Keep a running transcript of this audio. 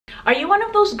Are you one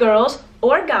of those girls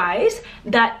or guys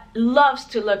that loves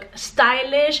to look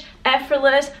stylish,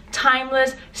 effortless,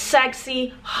 timeless,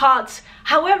 sexy, hot?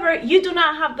 However, you do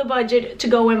not have the budget to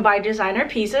go and buy designer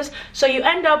pieces, so you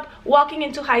end up walking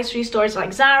into high street stores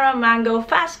like Zara, Mango,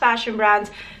 fast fashion brands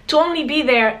to only be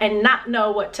there and not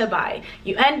know what to buy.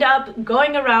 You end up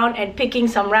going around and picking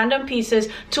some random pieces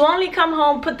to only come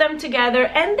home, put them together,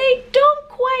 and they don't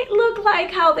quite look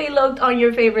like how they looked on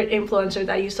your favorite influencer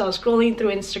that you saw scrolling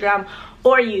through Instagram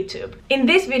or YouTube. In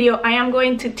this video, I am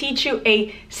going to teach you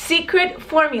a secret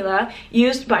formula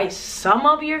used by some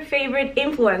of your favorite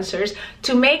influencers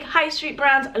to make high street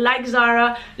brands like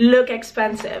Zara look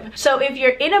expensive. So if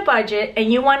you're in a budget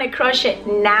and you want to crush it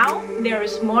now, there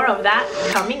is more of that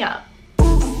coming up.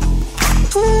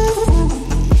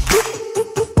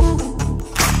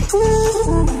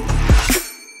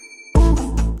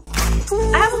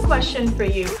 I have a question for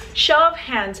you. Show of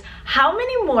hands, how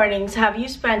many mornings have you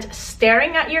spent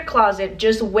staring at your closet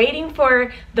just waiting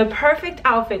for the perfect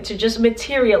outfit to just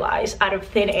materialize out of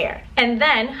thin air? And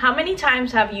then how many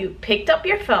times have you picked up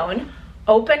your phone,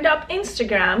 opened up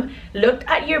Instagram, looked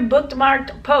at your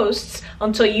bookmarked posts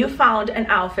until you found an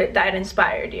outfit that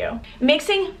inspired you?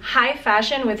 Mixing high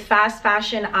fashion with fast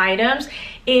fashion items,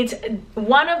 it's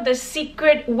one of the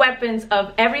secret weapons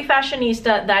of every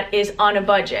fashionista that is on a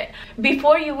budget.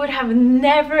 Before, you would have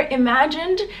never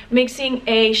imagined mixing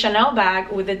a Chanel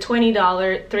bag with a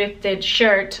 $20 thrifted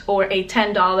shirt or a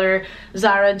 $10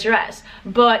 Zara dress.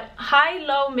 But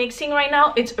high-low mixing right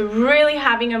now, it's really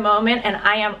having a moment, and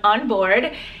I am on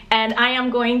board. And I am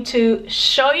going to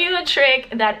show you a trick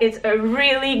that is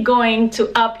really going to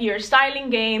up your styling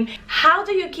game. How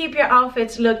do you keep your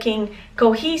outfits looking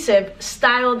cohesive,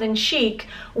 styled, and chic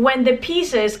when the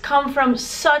pieces come from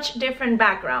such different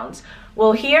backgrounds?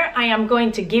 Well, here I am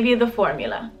going to give you the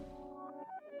formula.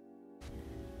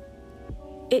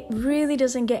 It really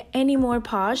doesn't get any more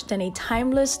posh than a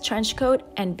timeless trench coat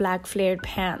and black flared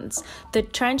pants. The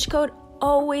trench coat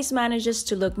always manages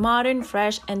to look modern,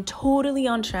 fresh, and totally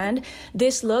on trend.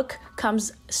 This look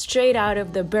comes straight out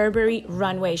of the Burberry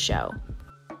runway show.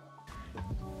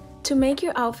 To make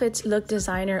your outfits look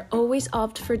designer, always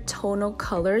opt for tonal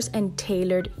colors and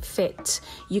tailored fit.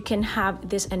 You can have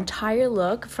this entire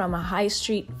look from a high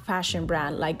street fashion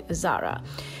brand like Zara.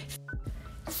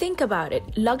 Think about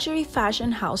it. Luxury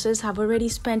fashion houses have already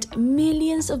spent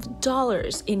millions of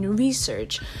dollars in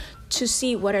research to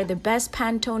see what are the best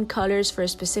Pantone colors for a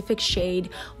specific shade,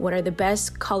 what are the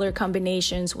best color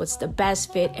combinations, what's the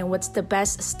best fit, and what's the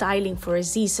best styling for a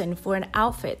season for an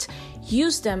outfit.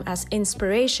 Use them as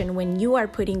inspiration when you are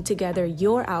putting together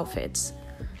your outfits.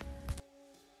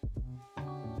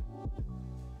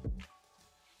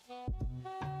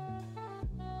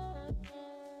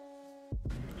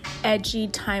 Edgy,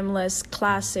 timeless,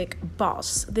 classic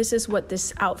boss. This is what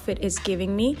this outfit is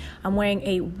giving me. I'm wearing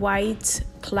a white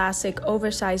classic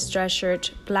oversized dress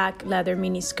shirt, black leather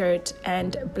mini skirt,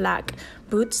 and black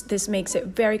boots. This makes it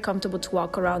very comfortable to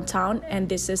walk around town, and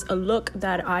this is a look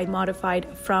that I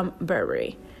modified from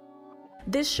Burberry.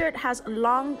 This shirt has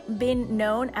long been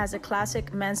known as a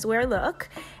classic menswear look,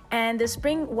 and the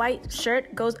spring white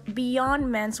shirt goes beyond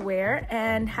menswear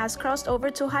and has crossed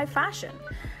over to high fashion.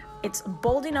 It's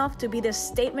bold enough to be the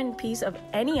statement piece of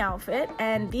any outfit,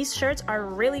 and these shirts are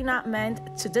really not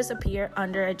meant to disappear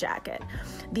under a jacket.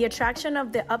 The attraction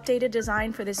of the updated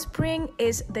design for the spring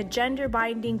is the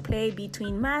gender-binding play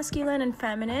between masculine and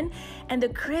feminine, and the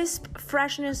crisp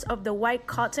freshness of the white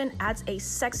cotton adds a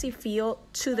sexy feel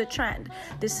to the trend.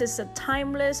 This is a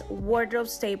timeless wardrobe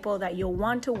staple that you'll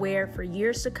want to wear for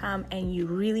years to come, and you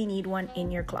really need one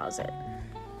in your closet.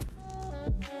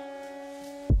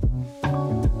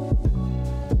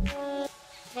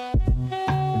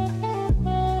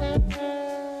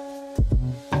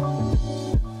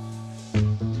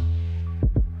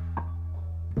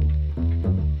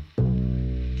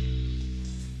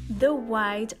 The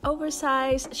white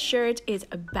oversized shirt is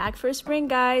back for spring,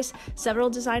 guys. Several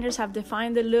designers have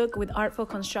defined the look with artful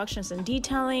constructions and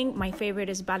detailing. My favorite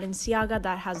is Balenciaga,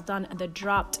 that has done the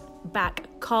dropped back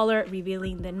collar,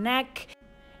 revealing the neck.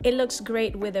 It looks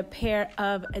great with a pair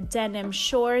of denim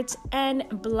shorts and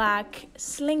black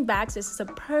slingbacks. This is a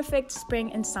perfect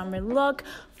spring and summer look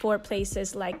for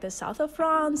places like the south of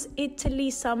France,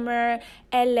 Italy, summer,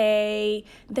 LA,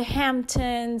 the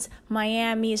Hamptons,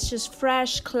 Miami. It's just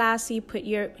fresh, classy. Put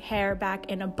your hair back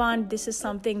in a bun. This is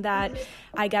something that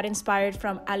I got inspired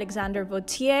from Alexander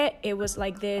Vautier. It was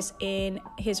like this in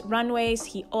his runways.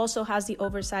 He also has the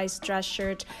oversized dress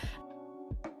shirt.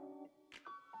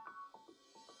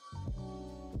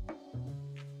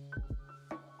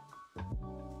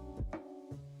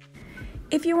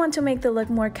 If If you want to make the look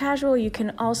more casual, you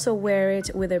can also wear it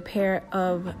with a pair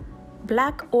of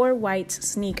black or white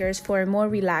sneakers for a more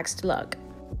relaxed look.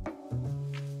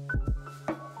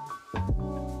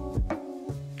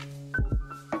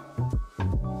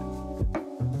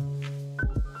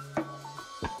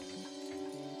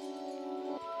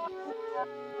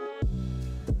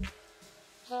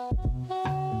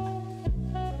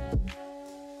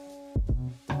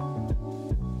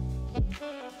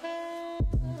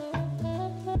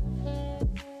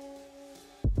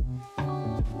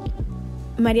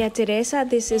 Maria Teresa,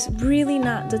 this is really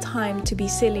not the time to be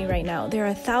silly right now. There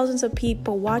are thousands of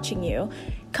people watching you.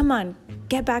 Come on,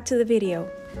 get back to the video.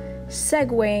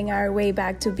 Segueing our way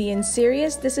back to being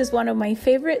serious, this is one of my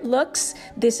favorite looks.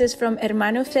 This is from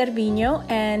Hermano Ferviño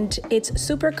and it's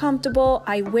super comfortable.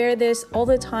 I wear this all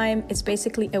the time. It's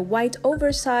basically a white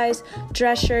oversized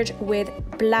dress shirt with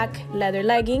black leather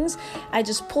leggings. I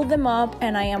just pulled them up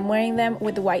and I am wearing them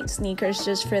with white sneakers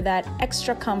just for that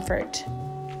extra comfort.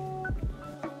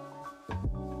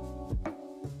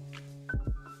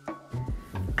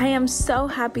 I am so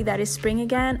happy that it's spring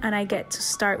again and I get to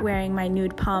start wearing my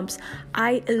nude pumps.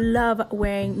 I love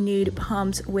wearing nude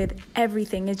pumps with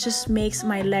everything. It just makes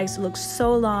my legs look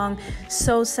so long,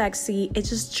 so sexy. It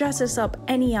just dresses up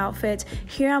any outfit.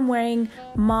 Here I'm wearing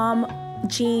mom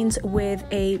jeans with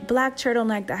a black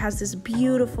turtleneck that has this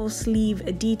beautiful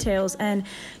sleeve details, and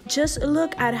just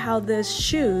look at how the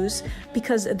shoes,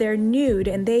 because they're nude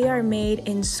and they are made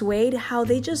in suede, how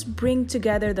they just bring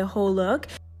together the whole look.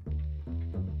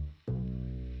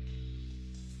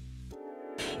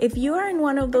 If you are in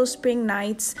one of those spring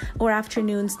nights or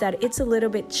afternoons that it's a little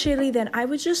bit chilly, then I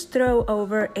would just throw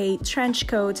over a trench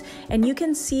coat and you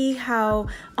can see how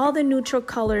all the neutral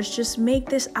colors just make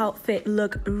this outfit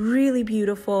look really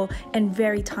beautiful and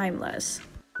very timeless.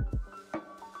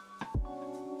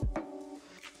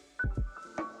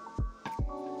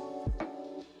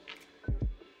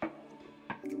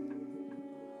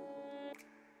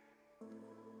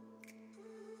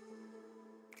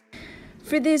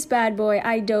 For this bad boy,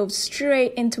 I dove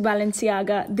straight into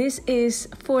Balenciaga. This is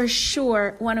for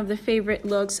sure one of the favorite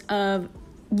looks of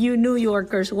you New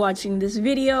Yorkers watching this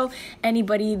video.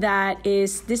 Anybody that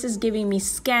is, this is giving me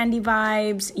Scandi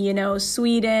vibes, you know,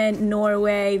 Sweden,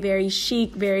 Norway, very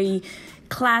chic, very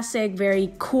classic,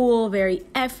 very cool, very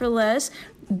effortless.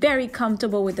 Very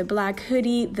comfortable with the black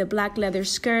hoodie, the black leather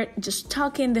skirt. Just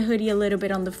tuck in the hoodie a little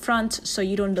bit on the front so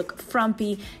you don't look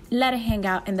frumpy. Let it hang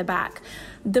out in the back.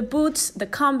 The boots, the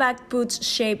combat boots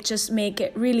shape just make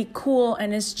it really cool,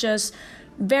 and it's just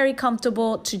very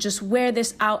comfortable to just wear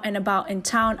this out and about in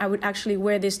town. I would actually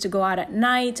wear this to go out at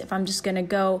night if I'm just gonna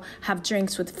go have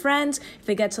drinks with friends. If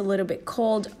it gets a little bit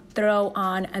cold, throw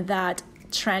on that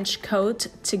trench coat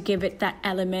to give it that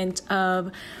element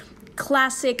of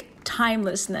classic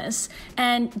timelessness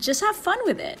and just have fun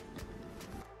with it.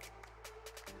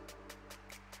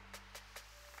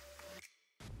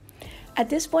 At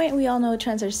this point, we all know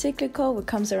trends are cyclical. What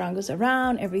comes around goes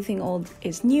around. Everything old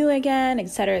is new again,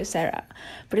 etc., etc.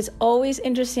 But it's always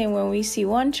interesting when we see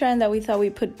one trend that we thought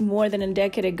we put more than a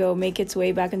decade ago make its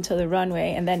way back into the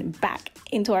runway and then back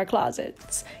into our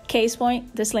closets. Case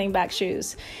point, the slingback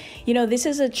shoes. You know, this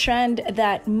is a trend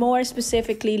that more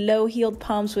specifically low-heeled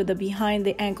pumps with the behind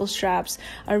the ankle straps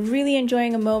are really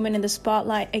enjoying a moment in the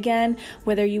spotlight again,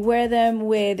 whether you wear them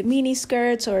with mini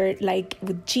skirts or like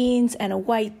with jeans and a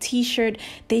white t-shirt.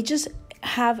 They just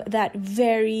have that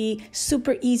very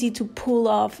super easy to pull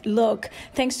off look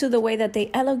thanks to the way that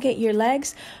they elongate your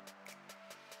legs.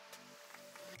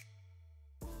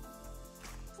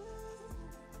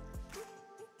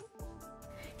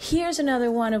 Here's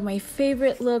another one of my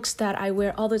favorite looks that I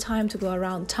wear all the time to go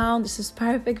around town. This is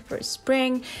perfect for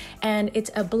spring, and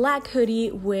it's a black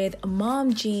hoodie with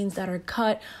mom jeans that are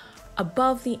cut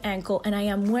above the ankle, and I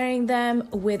am wearing them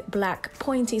with black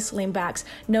pointy slimbacks.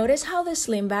 Notice how the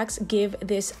slimbacks give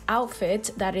this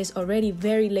outfit that is already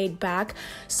very laid back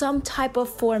some type of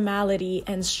formality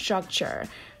and structure.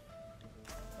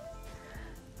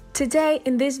 Today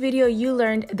in this video, you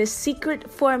learned the secret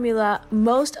formula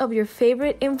most of your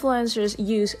favorite influencers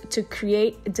use to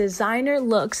create designer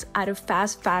looks out of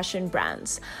fast fashion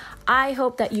brands. I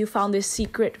hope that you found this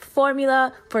secret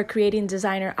formula for creating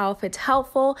designer outfits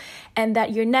helpful and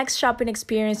that your next shopping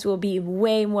experience will be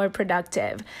way more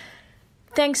productive.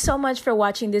 Thanks so much for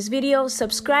watching this video.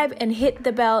 Subscribe and hit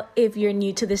the bell if you're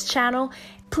new to this channel.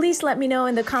 Please let me know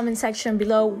in the comment section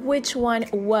below which one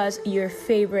was your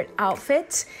favorite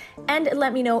outfit, and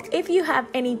let me know if you have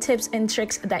any tips and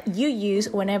tricks that you use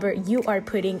whenever you are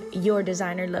putting your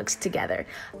designer looks together.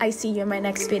 I see you in my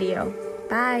next video.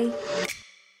 Bye.